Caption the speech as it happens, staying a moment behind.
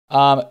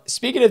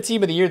Speaking of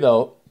team of the year,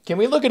 though, can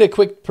we look at a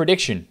quick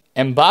prediction?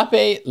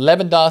 Mbappe,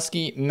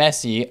 Lewandowski,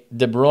 Messi,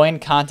 De Bruyne,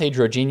 Conte,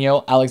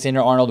 Jorginho,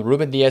 Alexander-Arnold,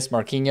 Ruben Dias,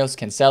 Marquinhos,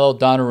 Cancelo,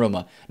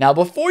 Donnarumma. Now,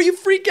 before you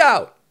freak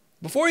out,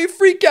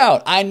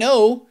 I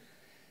know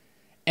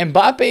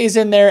Mbappe is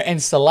in there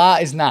and Salah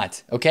is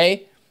not,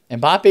 okay?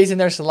 Mbappe is in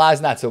there, Salah is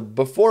not. So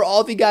before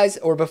all of you guys,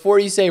 or before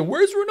you say,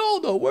 where's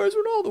Ronaldo? Where's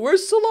Ronaldo?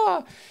 Where's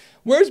Salah?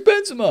 Where's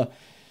Benzema?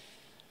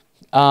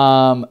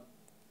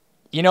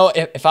 You know,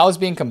 if I was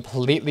being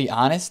completely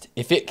honest,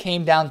 if it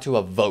came down to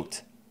a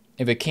vote,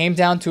 and if it came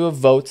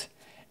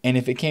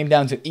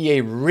down to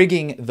EA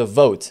rigging the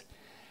vote,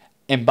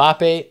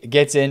 Mbappe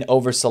gets in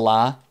over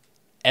Salah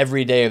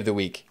every day of the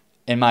week,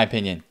 in my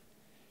opinion.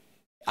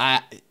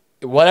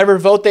 Whatever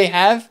vote they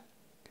have,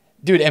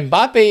 dude,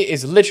 Mbappe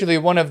is literally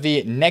one of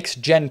the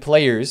next-gen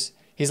players.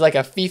 He's like a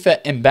FIFA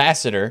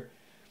ambassador.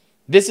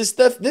 This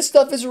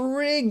stuff is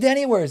rigged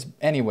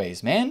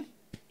anyways, man.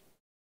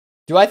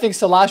 Do I think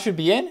Salah should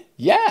be in?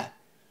 Yeah.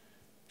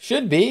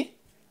 Should be.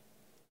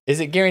 Is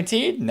it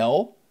guaranteed?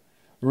 No.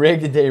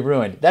 Rigged and day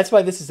ruined. That's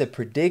why this is a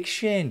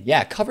prediction.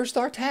 Yeah, cover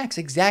star tax.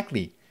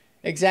 Exactly.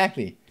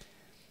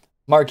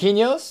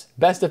 Marquinhos,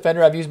 best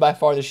defender I've used by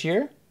far this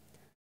year.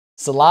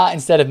 Salah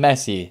instead of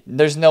Messi.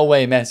 There's no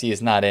way Messi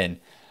is not in.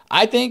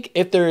 I think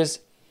if there's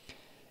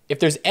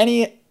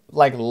any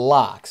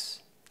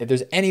locks, if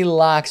there's any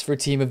locks for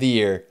team of the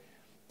year,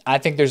 I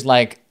think there's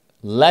like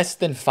less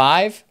than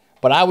 5.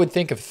 But I would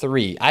think of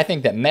 3. I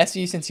think that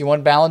Messi, since he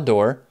won Ballon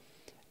d'Or.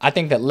 I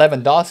think that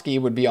Lewandowski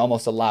would be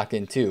almost a lock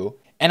in too.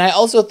 And I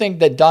also think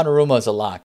that Donnarumma is a lock.